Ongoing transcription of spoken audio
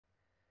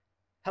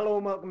Hello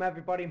and welcome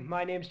everybody,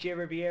 my name's Jay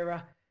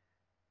Riviera,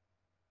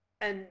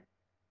 and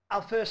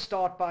I'll first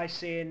start by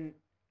saying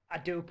I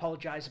do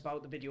apologise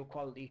about the video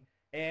quality.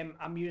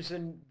 I'm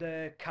using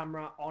the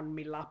camera on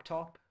my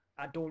laptop.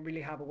 I don't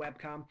really have a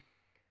webcam,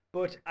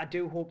 but I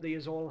do hope that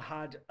you all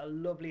had a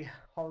lovely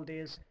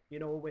holidays,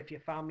 with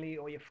your family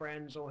or your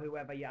friends or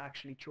whoever you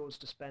actually chose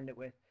to spend it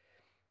with.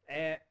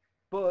 Uh,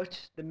 but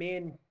the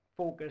main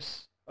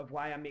focus of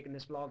why I'm making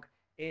this vlog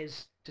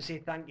is to say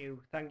thank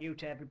you. Thank you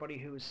to everybody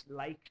who's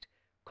liked,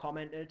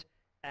 commented,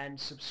 and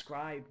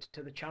subscribed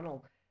to the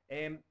channel.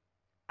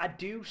 I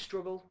do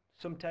struggle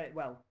sometimes.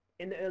 Well,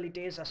 in the early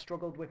days, I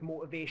struggled with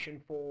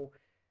motivation for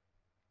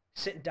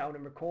sitting down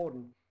and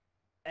recording,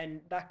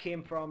 and that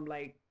came from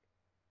like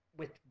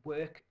with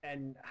work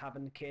and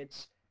having the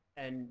kids,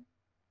 and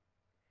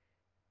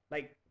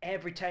like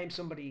every time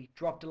somebody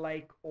dropped a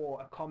like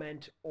or a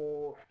comment,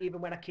 or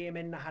even when I came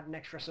in and I had an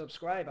extra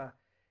subscriber,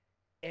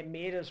 it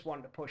made us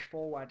want to push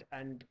forward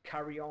and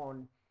carry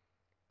on,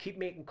 keep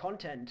making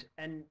content.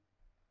 And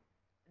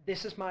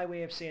this is my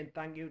way of saying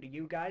thank you to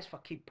you guys for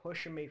keep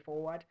pushing me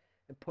forward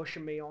and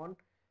pushing me on.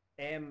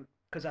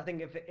 Because I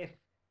think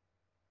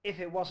if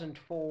it wasn't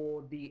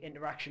for the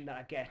interaction that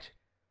I get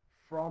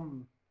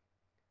from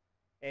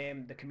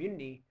the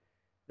community,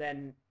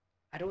 then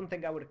I don't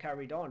think I would have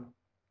carried on.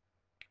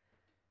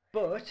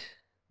 But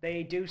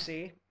they do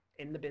say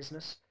in the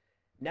business,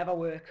 never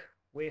work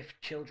with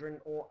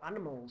children or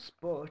animals.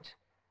 But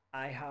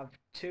I have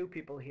two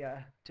people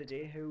here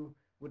today who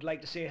would like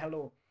to say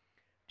hello.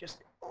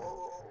 Just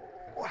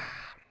oh,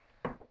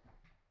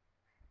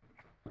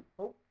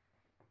 oh.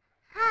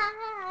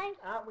 Hi.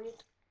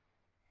 Wait.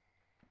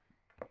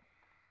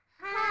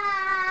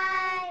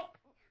 Hi.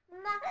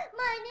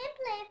 My name's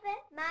Nathan.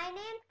 My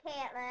name's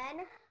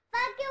Caitlin.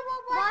 Thank you for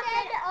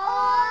watching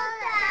all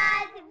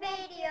Dad's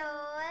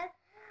videos.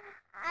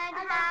 And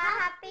have a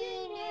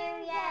Happy New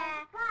Year.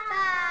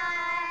 Bye.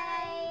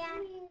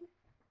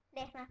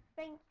 There's my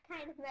thing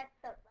kind of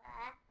messed up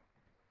there.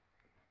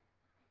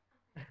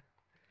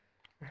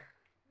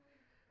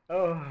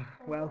 Oh,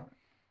 well,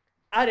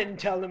 I didn't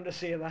tell them to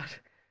say that.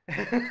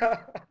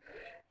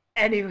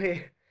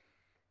 Anyway,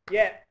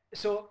 yeah,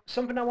 so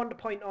something I want to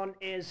point on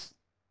is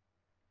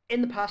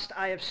in the past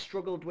I have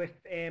struggled with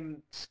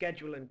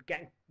scheduling,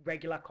 getting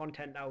regular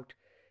content out.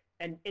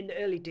 And in the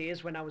early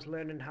days when I was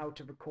learning how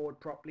to record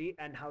properly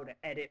and how to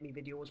edit my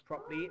videos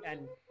properly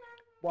and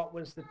what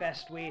was the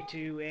best way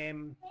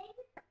to...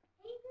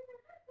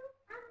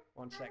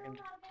 One second.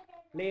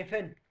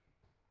 Lathan.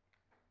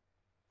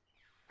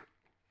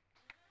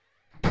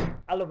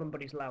 I love him,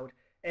 but he's loud.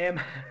 In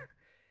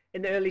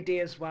the early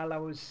days while I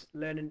was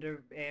learning to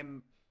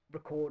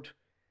record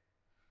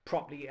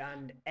properly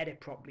and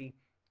edit properly,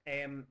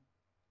 I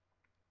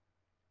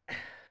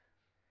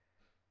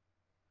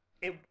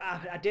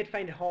did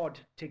find it hard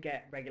to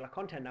get regular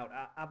content out.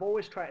 I've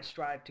always tried to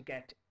strive to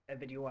get a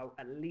video out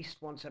at least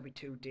once every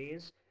 2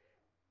 days,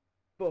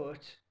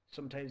 but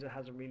sometimes it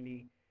hasn't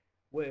really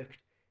worked.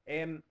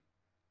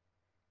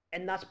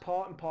 And that's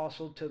part and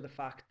parcel to the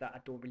fact that I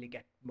don't really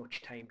get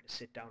much time to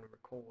sit down and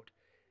record.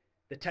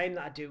 The time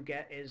that I do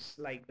get is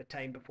like the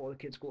time before the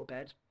kids go to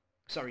bed.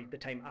 Sorry, the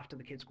time after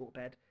the kids go to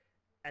bed,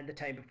 and the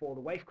time before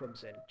the wife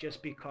comes in,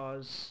 just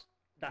because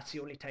that's the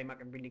only time I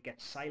can really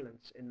get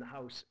silence in the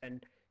house.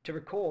 And to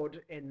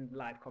record in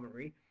live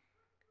commentary,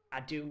 I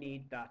do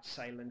need that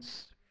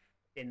silence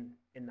in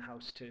the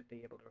house to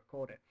be able to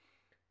record it.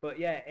 But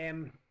yeah,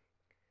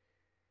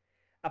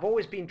 I've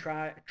always been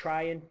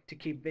trying to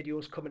keep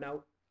videos coming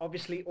out.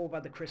 Obviously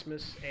over the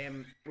Christmas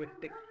with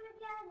the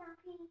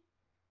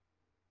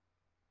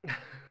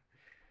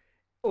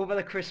over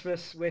the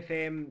Christmas with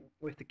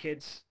the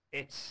kids,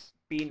 it's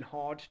been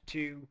hard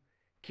to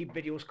keep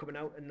videos coming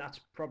out, and that's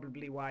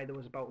probably why there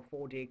was about a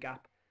 4-day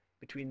gap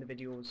between the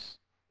videos.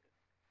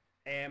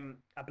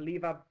 I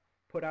believe I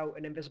put out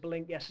an invisible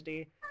link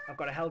yesterday. I've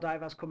got a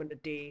Helldivers coming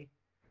today,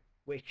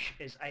 which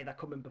is either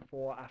coming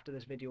before or after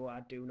this video,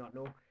 I do not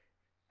know.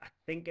 I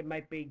think it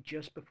might be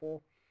just before.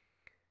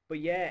 But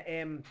yeah,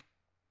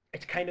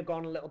 it's kind of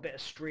gone a little bit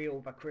astray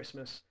over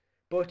Christmas.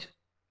 But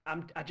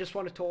I just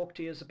want to talk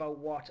to you about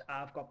what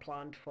I've got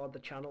planned for the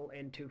channel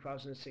in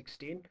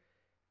 2016.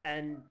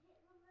 And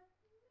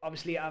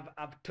obviously I've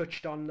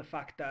touched on the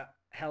fact that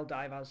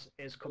Helldivers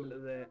is coming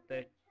to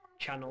the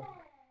channel.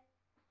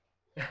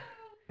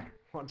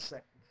 One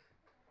second.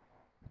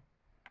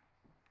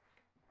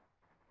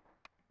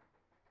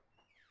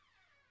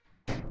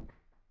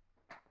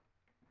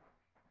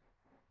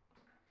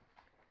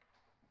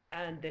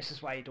 And this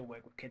is why you don't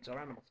work with kids or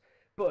animals.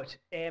 But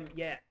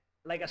yeah,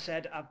 like I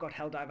said, I've got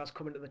Helldivers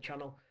coming to the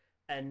channel,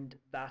 and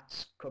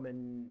that's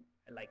coming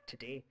like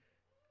today.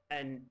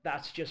 And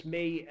that's just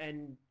me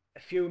and a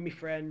few of my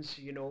friends,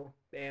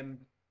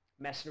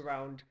 messing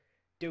around,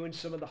 doing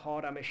some of the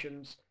harder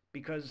missions,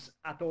 because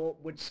I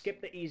thought we'd skip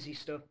the easy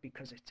stuff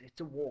because it's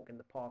a walk in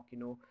the park,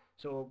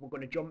 So we're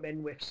going to jump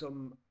in with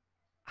some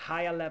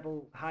higher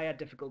level, higher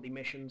difficulty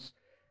missions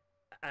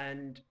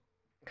and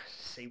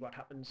see what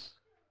happens.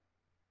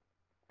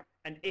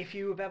 And if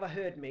you've ever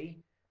heard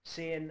me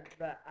saying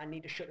that I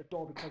need to shut the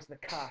door because of the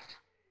cat,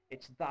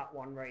 it's that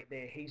one right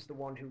there. He's the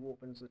one who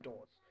opens the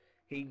doors.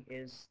 He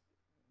is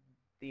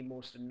the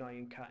most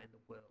annoying cat in the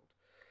world.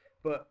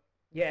 But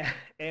yeah,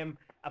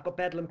 I've got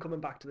Bedlam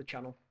coming back to the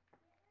channel,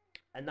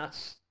 and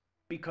that's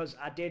because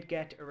I did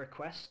get a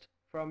request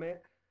from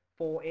it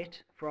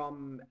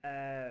from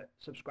a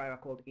subscriber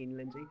called Ian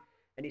Lindsay,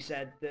 and he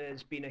said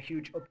there's been a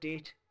huge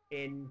update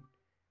in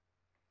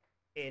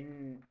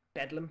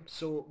Bedlam,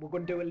 so we're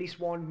going to do at least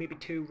one, maybe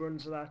 2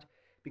 runs of that,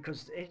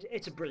 because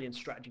it's a brilliant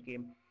strategy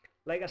game.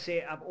 Like I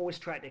say, I've always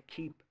tried to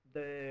keep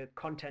the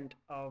content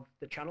of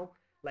the channel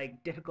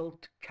like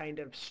difficult kind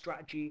of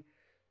strategy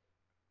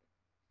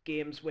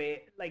games where,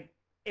 like,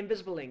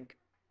 Invisible Ink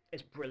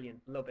is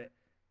brilliant, love it.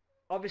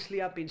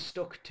 Obviously I've been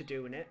stuck to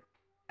doing it.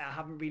 I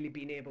haven't really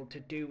been able to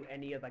do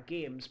any other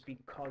games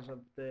because of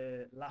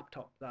the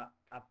laptop that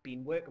I've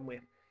been working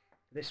with,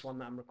 this one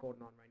that I'm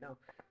recording on right now.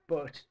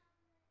 But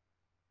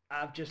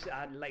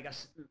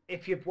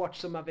if you've watched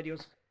some of my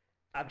videos,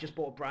 I've just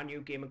bought a brand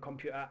new gaming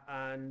computer,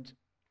 and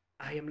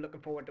I am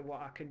looking forward to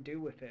what I can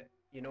do with it.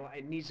 You know,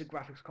 it needs a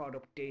graphics card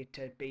update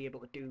to be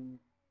able to do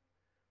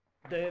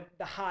the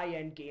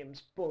high-end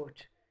games, but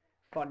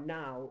for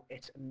now,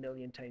 it's a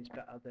million times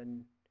better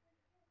than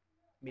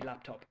my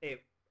laptop.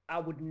 I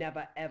would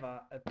never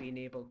ever have been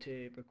able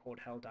to record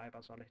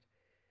Helldivers on it.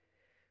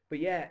 But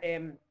yeah,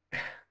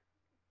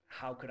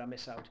 how could I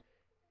miss out?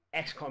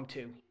 XCOM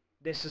 2.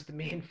 This is the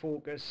main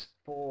focus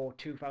for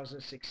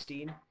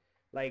 2016.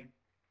 Like,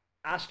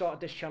 I started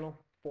this channel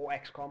for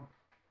XCOM.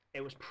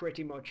 It was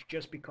pretty much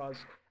just because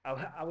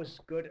I was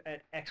good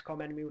at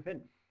XCOM Enemy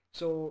Within.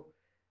 So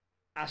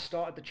I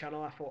started the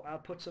channel, I thought I'll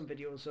put some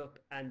videos up,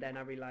 and then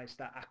I realized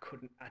that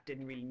I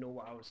didn't really know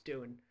what I was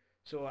doing.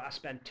 So I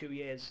spent 2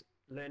 years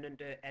learning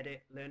to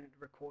edit, learning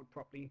to record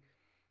properly,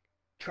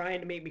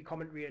 trying to make my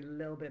commentary a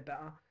little bit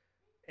better,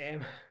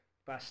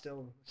 but I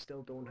still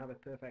don't have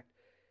it perfect.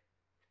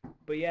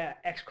 But yeah,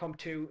 XCOM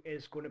 2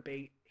 is going to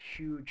be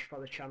huge for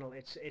the channel.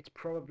 It's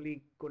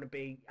probably going to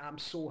be, I'm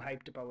so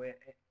hyped about it.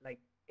 Like,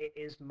 it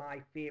is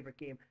my favorite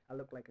game. I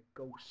look like a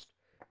ghost.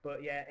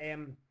 But yeah,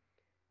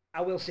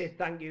 I will say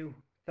thank you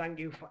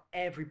for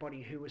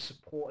everybody who has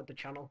supported the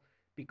channel,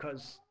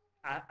 because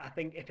I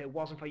think if it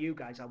wasn't for you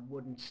guys, I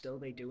wouldn't still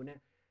be doing it.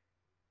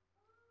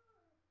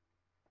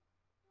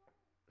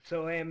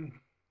 So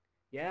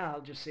yeah,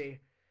 I'll just say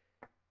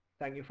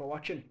thank you for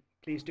watching.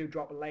 Please do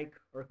drop a like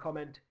or a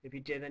comment if you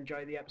did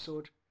enjoy the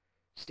episode.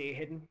 Stay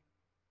hidden,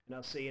 and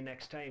I'll see you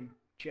next time.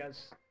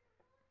 Cheers.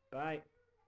 Bye.